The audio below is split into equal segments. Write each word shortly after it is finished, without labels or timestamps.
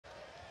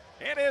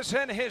It is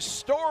an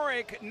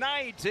historic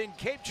night in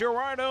Cape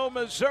Girardeau,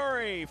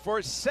 Missouri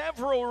for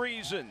several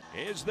reasons.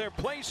 Is their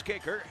place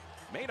kicker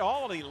made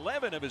all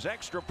 11 of his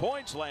extra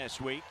points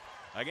last week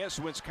against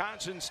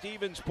Wisconsin.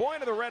 Stevens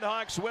Point, of the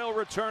Redhawks will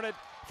return it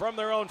from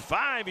their own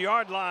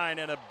 5-yard line,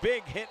 and a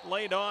big hit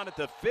laid on at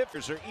the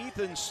 5th. Are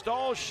Ethan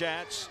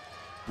Stallschatz,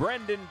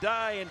 Brendan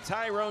Dye, and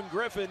Tyrone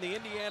Griffin, the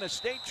Indiana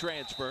State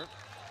transfer.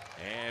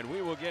 And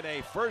we will get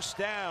a first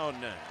down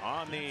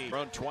on the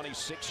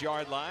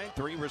 26-yard line.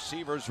 3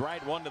 receivers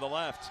right, 1 to the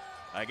left.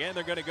 Again,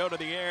 they're going to go to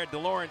the air.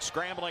 DeLawrence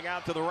scrambling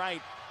out to the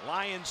right.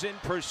 Lions in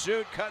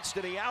pursuit, cuts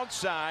to the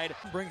outside.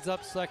 Brings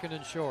up 2nd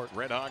and short.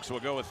 Redhawks will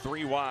go with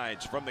 3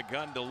 wides. From the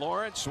gun,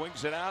 DeLawrence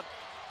swings it out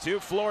to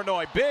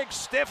Flournoy. Big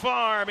stiff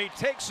arm. He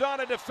takes on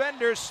a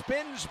defender,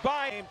 spins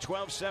by him.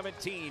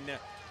 12-17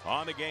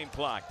 on the game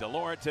clock.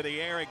 DeLawrence to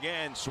the air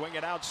again. Swing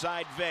it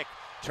outside Vick.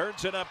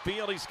 Turns it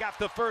upfield. He's got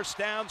the first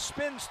down.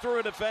 Spins through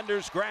a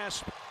defender's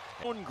grasp.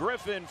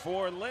 Griffin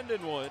for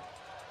Lindenwood.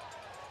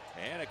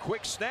 And a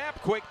quick snap,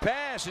 quick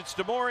pass. It's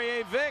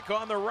DeMaurier Vick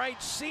on the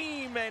right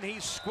seam, and he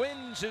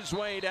squints his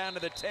way down to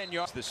the 10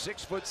 yards. The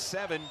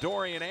 6'7"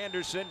 Dorian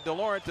Anderson.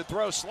 DeLawrence to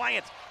throw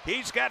slant.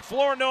 He's got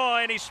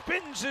Flournoy, and he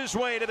spins his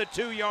way to the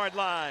 2-yard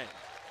line.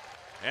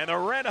 And the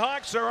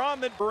Redhawks are on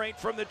the break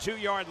from the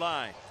 2-yard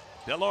line.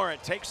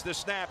 DeLawrence takes the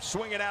snap,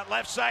 swing it out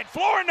left side.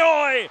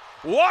 Flournoy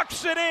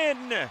walks it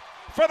in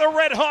for the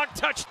Redhawk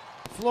touch.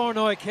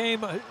 Flournoy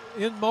came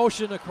in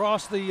motion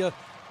across the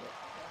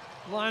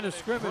line of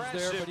scrimmage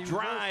there. But he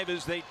drive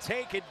as they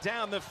take it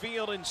down the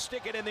field and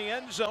stick it in the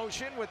end zone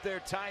with their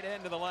tight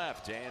end to the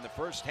left. And the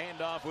first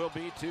handoff will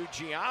be to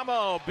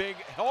Giamo. Big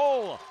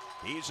hole.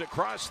 He's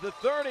across the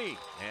 30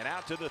 and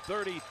out to the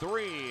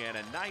 33, and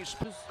a nice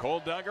Cole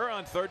Duggar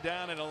on 3rd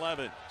down and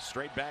 11.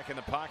 Straight back in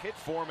the pocket,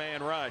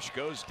 4-man rush,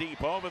 goes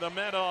deep over the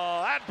middle.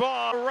 That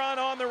ball run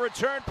on the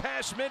return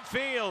past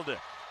midfield.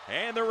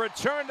 And the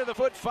return to the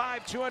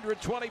 5'5",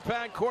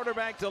 220-pound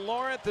quarterback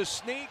DeLawrence, the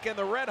sneak, and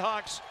the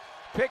Redhawks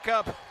pick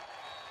up,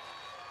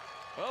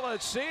 well,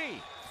 let's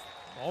see.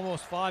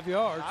 Almost 5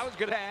 yards. I was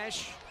going to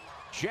dash.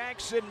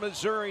 Jackson,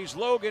 Missouri's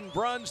Logan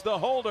Bruns, the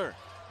holder.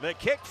 The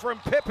kick from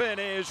Pippin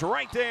is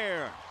right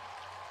there.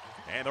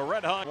 And the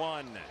Redhawks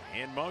one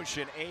in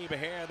motion. Abe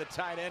Hare, the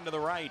tight end to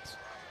the right.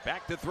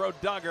 Back to throw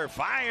Duggar,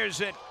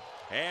 fires it.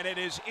 And it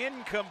is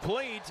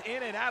incomplete,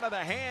 in and out of the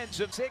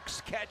hands of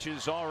 6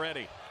 catches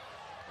already.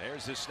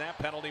 There's the snap,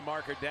 penalty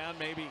marker down,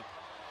 maybe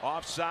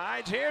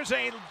offsides. Here's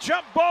a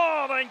jump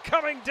ball, and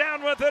coming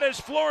down with it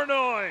is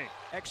Flournoy.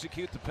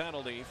 Execute the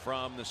penalty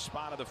from the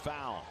spot of the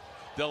foul.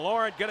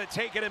 DeLawrence going to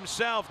take it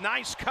himself.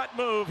 Nice cut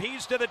move.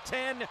 He's to the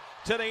 10,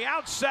 to the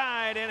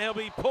outside, and he'll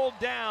be pulled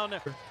down.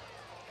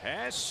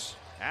 Hess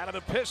out of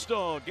the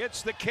pistol,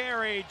 gets the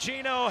carry.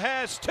 Geno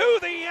Hess to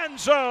the end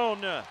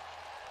zone.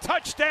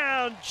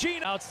 Touchdown,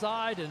 Geno.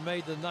 Outside and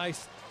made the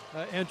nice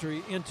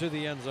entry into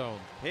the end zone.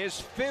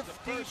 His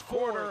 50th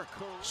quarter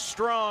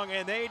strong,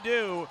 and they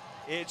do.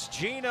 It's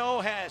Geno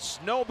Hess,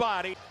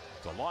 nobody.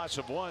 It's a loss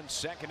of 1,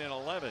 2nd and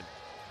 11.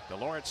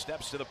 DeLawrence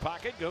steps to the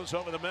pocket, goes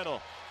over the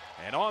middle.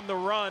 And on the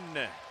run,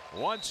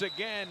 once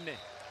again,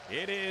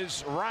 it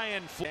is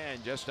Ryan Flynn,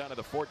 just out of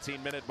the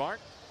 14-minute mark,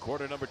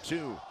 quarter number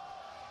 2.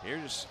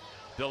 Here's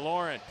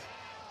DeLawrence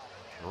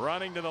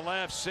running to the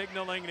left,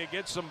 signaling to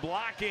get some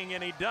blocking,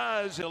 and he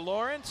does.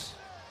 DeLawrence,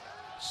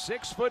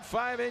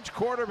 6'5"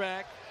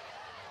 quarterback.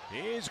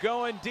 He's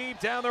going deep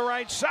down the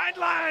right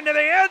sideline to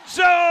the end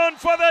zone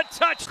for the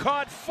touch.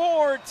 Caught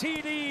 4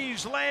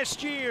 TDs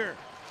last year.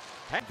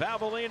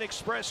 Valvoline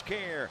Express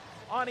Care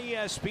on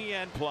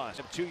ESPN+.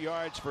 2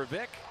 yards for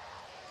Vick.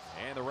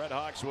 And the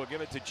Redhawks will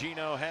give it to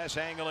Geno Hess,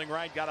 angling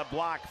right, got a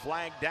block,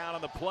 flag down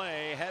on the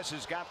play. Hess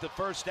has got the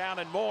first down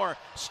and more,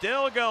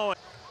 still going.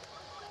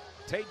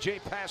 J.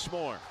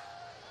 Passmore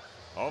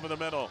over the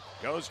middle,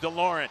 goes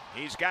DeLawrence.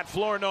 He's got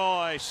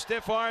Flournoy,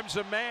 stiff arms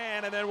a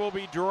man, and then will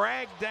be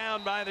dragged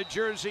down by the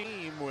Jersey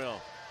team. Will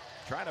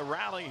try to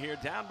rally here,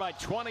 down by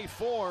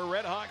 24.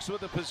 Redhawks with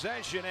the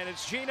possession, and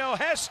it's Geno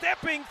Hess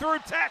stepping through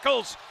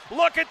tackles.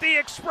 Look at the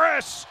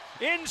express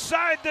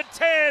inside the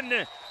 10.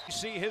 You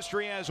see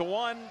history has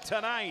won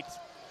tonight,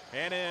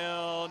 and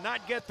he'll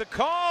not get the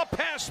call.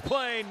 Pass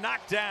play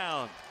knocked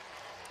down.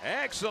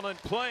 Excellent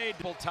play.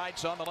 Double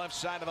tights on the left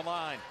side of the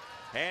line.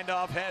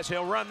 Handoff Hess,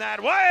 he'll run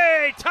that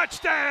way.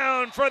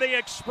 Touchdown for the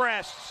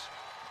Express.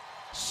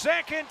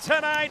 Second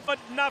tonight, but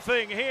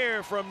nothing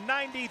here from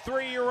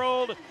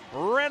 93-year-old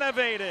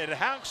renovated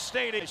Houck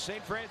Stadium.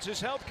 St.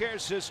 Francis Healthcare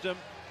System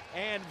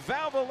and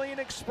Valvoline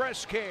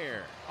Express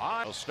Care.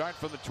 Will start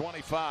from the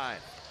 25.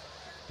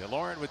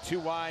 DeLawrence with 2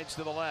 wides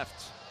to the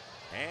left.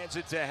 Hands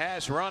it to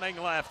Hess,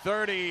 running left,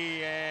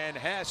 30, and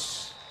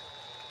Hess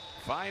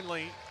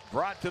finally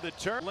brought to the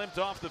turn, limped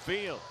off the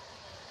field.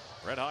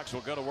 Redhawks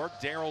will go to work.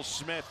 Darrell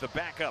Smith, the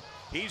backup.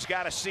 He's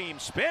got a seam.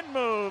 Spin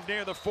move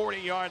near the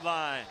 40-yard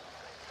line.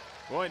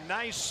 Boy,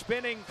 nice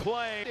spinning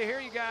play. To hear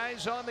you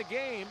guys on the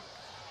game.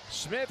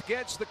 Smith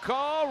gets the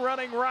call,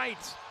 running right.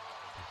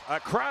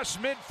 across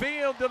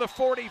midfield to the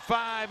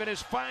 45 and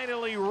is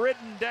finally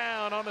ridden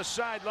down on the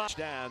sideline.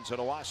 Downs at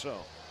Owasso.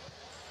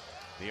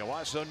 The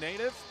Owasso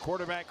native,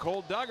 quarterback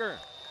Cole Duggar,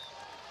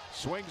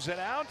 swings it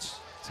out.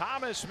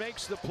 Thomas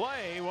makes the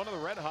play. One of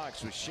the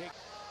Redhawks was shaken.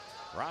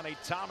 Ronnie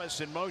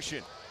Thomas in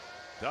motion.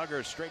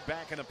 Duggar straight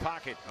back in the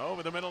pocket.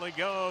 Over the middle he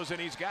goes,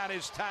 and he's got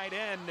his tight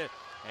end.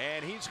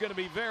 And he's going to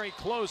be very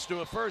close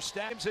to a first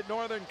down at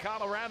Northern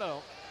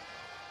Colorado.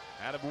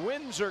 Out of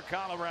Windsor,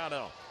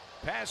 Colorado.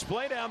 Pass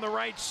play down the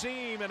right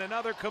seam, and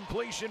another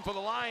completion for the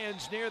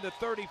Lions near the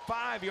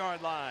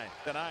 35-yard line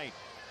tonight.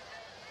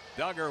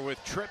 Duggar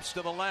with trips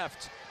to the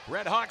left.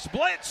 Redhawks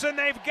blitz, and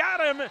they've got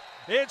him.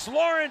 It's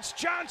Lawrence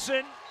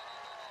Johnson.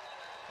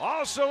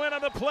 Also in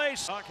on the play.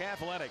 Hawk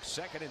Athletics,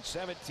 2nd and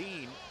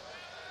 17.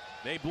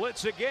 They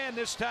blitz again.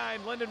 This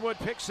time Lindenwood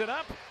picks it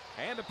up,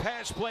 and a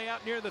pass play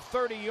out near the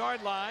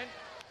 30-yard line.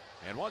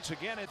 And once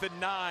again at the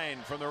 9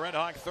 from the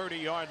Redhawk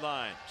 30-yard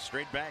line.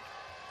 Straight back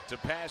to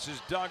passes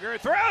Duggar.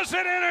 Throws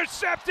it,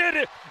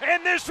 intercepted,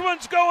 and this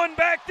one's going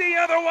back the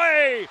other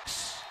way.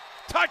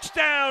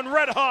 Touchdown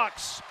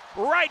Redhawks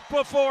right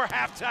before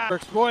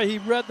halftime. Boy, he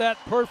read that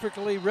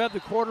perfectly, read the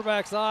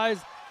quarterback's eyes,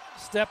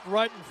 stepped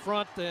right in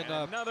front. And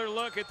another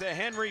look at the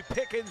Henry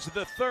Pickens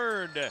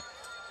III.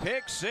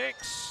 Pick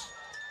 6.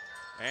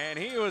 And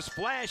he was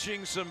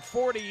flashing some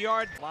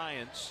 40-yard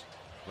Lions.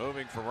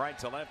 Moving from right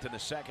to left in the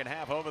second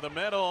half over the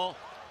middle.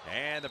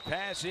 And the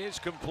pass is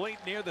complete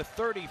near the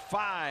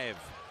 35.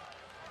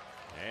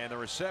 And the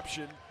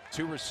reception,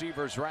 2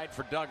 receivers right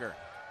for Duggar.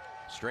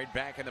 Straight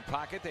back in the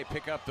pocket, they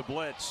pick up the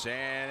blitz.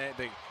 And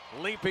the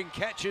leaping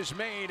catch is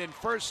made in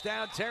first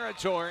down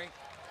territory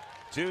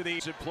to the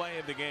play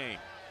of the game.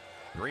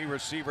 3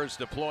 receivers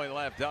deploy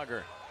left.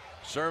 Duggar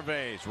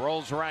surveys,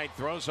 rolls right,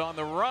 throws on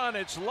the run.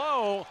 It's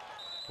low.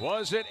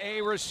 Was it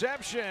a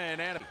reception?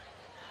 And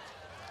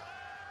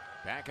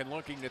back and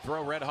looking to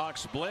throw.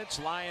 Redhawks blitz.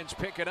 Lions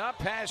pick it up.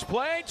 Pass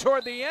play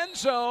toward the end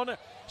zone.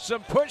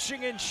 Some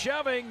pushing and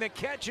shoving. The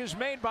catch is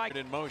made by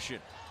in motion.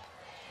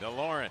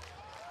 DeLaurent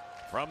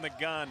from the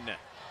gun.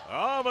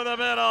 Over the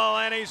middle,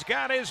 and he's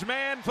got his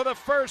man for the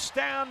first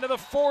down to the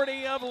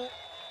 40 of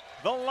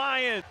the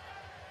Lions.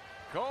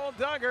 Cole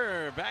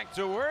Duggar back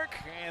to work,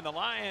 and the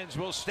Lions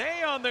will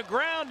stay on the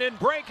ground, and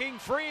breaking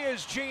free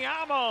is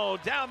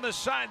Giamo down the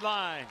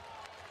sideline.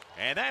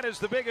 And that is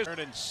the biggest.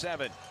 3rd and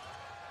 7.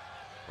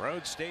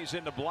 Rhodes stays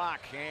in the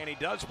block, and he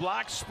does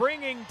block.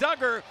 Springing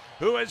Duggar,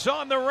 who is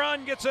on the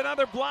run, gets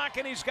another block,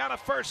 and he's got a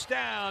first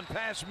down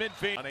past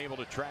midfield. Unable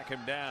to track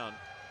him down.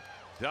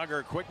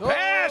 Duggar, quick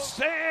pass,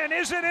 and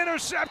is it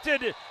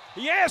intercepted?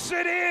 Yes,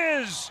 it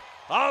is.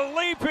 A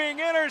leaping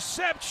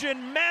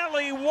interception,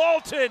 Mally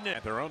Walton.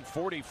 At their own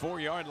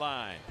 44-yard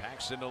line.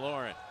 Paxton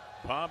DeLaurent,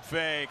 pump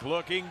fake,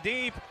 looking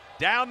deep.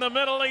 Down the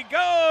middle he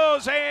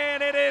goes,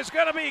 and it is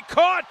going to be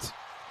caught.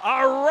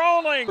 A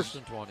rolling. 1st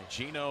and 20.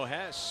 Gino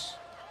Hess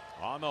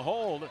on the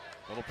hold.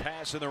 Little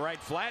pass in the right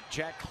flat.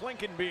 Jack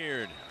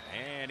Klinkenbeard.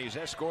 And he's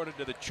escorted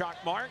to the chalk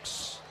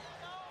marks.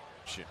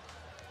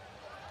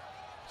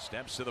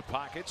 Steps to the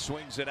pocket,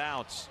 swings it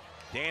out.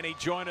 Danny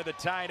Joyner, the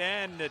tight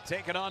end,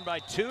 taken on by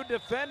 2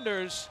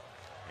 defenders.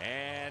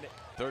 And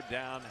 3rd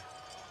down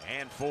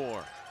and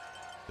 4.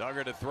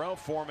 Duggar to throw,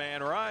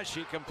 4-man rush.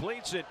 He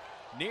completes it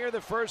near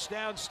the first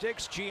down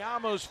sticks.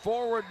 Giamo's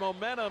forward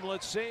momentum.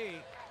 Let's see.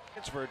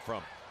 Transferred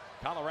from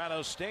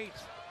Colorado State.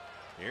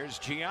 Here's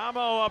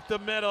Giamo up the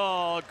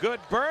middle.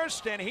 Good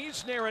burst, and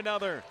he's near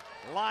another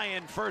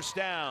Lion first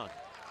down.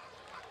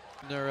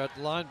 They're at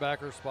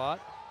linebacker spot.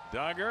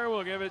 Duggar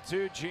will give it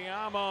to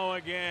Giamo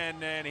again,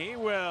 and he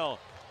will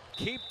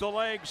keep the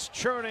legs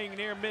churning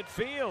near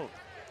midfield.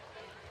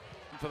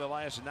 For the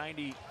last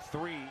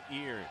 93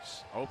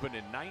 years, opened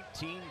in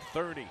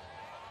 1930.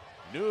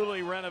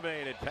 Newly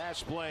renovated,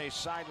 pass play,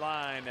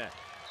 sideline,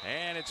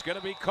 and it's going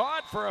to be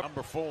caught for a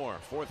number 4,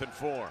 4th and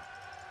 4.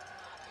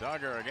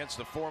 Duggar against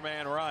the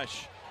 4-man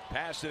rush.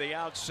 Pass to the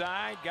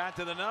outside, got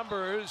to the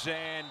numbers,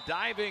 and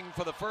diving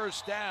for the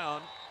first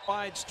down.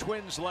 Wides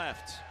Twins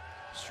left.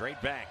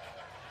 Straight back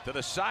to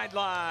the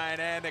sideline,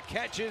 and the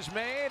catch is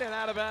made and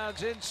out of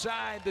bounds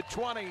inside the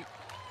 20.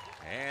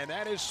 And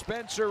that is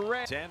Spencer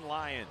Red. 10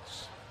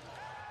 Lions.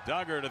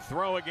 Duggar to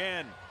throw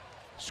again.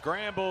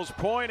 Scrambles,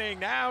 pointing.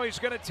 Now he's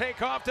going to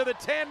take off to the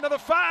 10, to the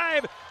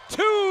 5,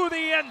 to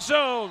the end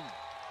zone.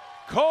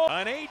 Cole,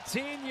 an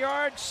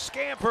 18-yard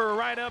scamper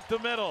right up the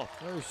middle.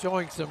 They're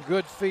showing some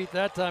good feet.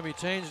 That time he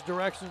changed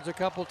directions a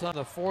couple times.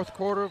 The 4th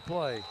quarter of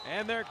play.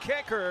 And their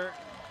kicker,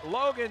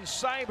 Logan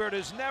Seibert,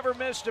 has never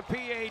missed a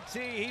PAT.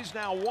 He's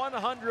now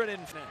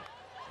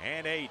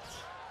 108.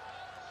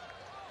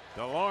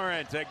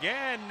 DeLaurent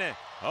again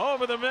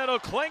over the middle.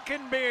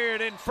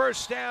 Klinkenbeard in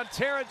first down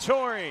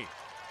territory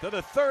to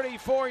the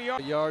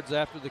 34-yard. Yards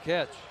after the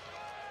catch.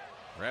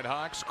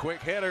 Redhawks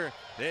quick hitter.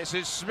 This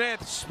is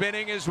Smith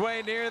spinning his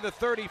way near the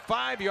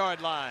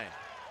 35-yard line.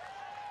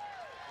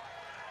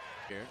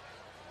 Here.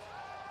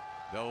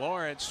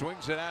 DeLaurent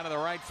swings it out of the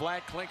right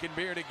flat.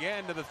 Klinkenbeard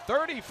again to the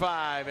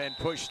 35 and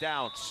pushed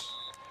out.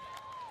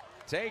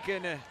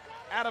 Taken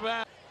out of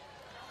bounds.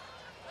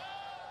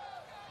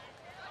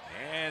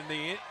 And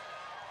the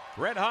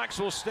Redhawks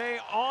will stay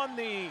on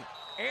the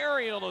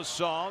aerial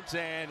assault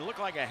and look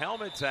like a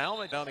helmet to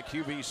helmet on the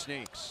QB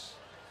sneaks.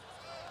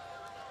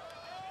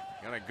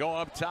 Gonna go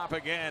up top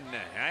again,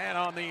 and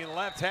on the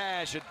left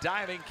hash, a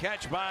diving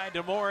catch by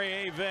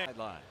DeMaurier Vick.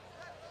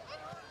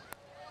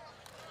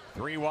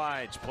 Three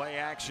wides, play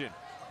action,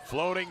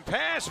 floating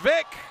pass,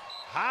 Vick.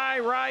 High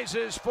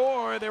rises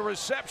for the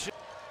reception.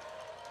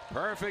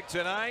 Perfect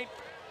tonight,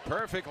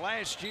 perfect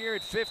last year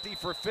at 50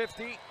 for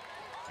 50.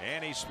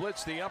 And he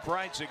splits the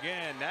uprights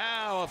again.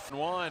 Now a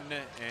one,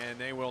 and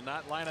they will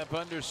not line up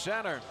under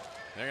center.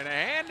 They're going to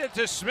hand it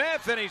to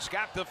Smith, and he's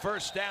got the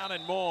first down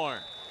and more.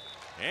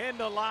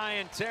 Into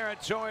Lion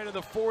territory to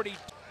the 40.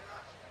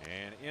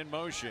 And in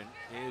motion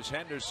is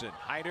Henderson.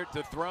 Heidert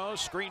to throw,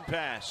 screen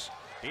pass.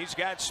 He's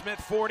got Smith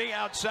 40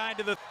 outside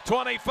to the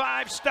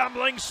 25.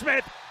 Stumbling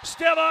Smith,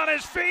 still on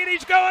his feet.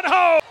 He's going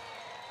home.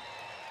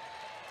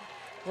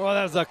 Well,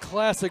 that was a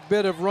classic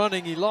bit of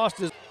running. He lost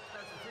his.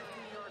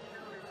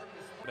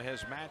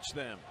 Has matched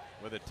them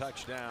with a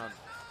touchdown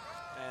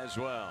as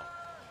well.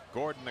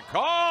 Gordon the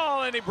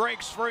call, and he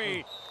breaks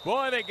free.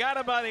 Boy, they got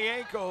him by the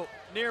ankle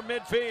near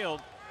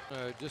midfield.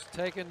 Just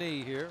take a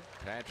knee here.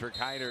 Patrick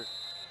Heidert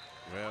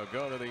will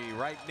go to the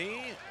right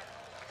knee,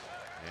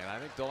 and I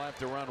think they'll have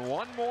to run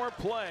one more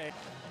play.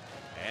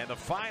 And the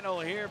final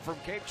here from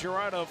Cape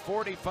Girardeau,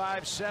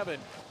 45-7.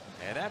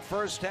 And that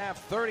first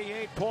half,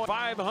 38 points,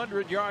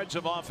 500 yards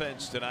of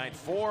offense tonight,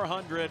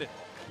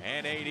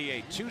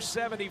 488,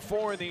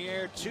 274 in the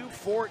air,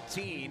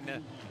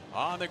 214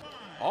 on the.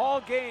 All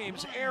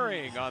games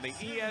airing on the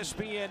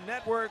ESPN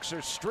networks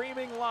or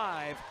streaming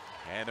live,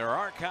 and they're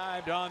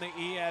archived on the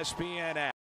ESPN app.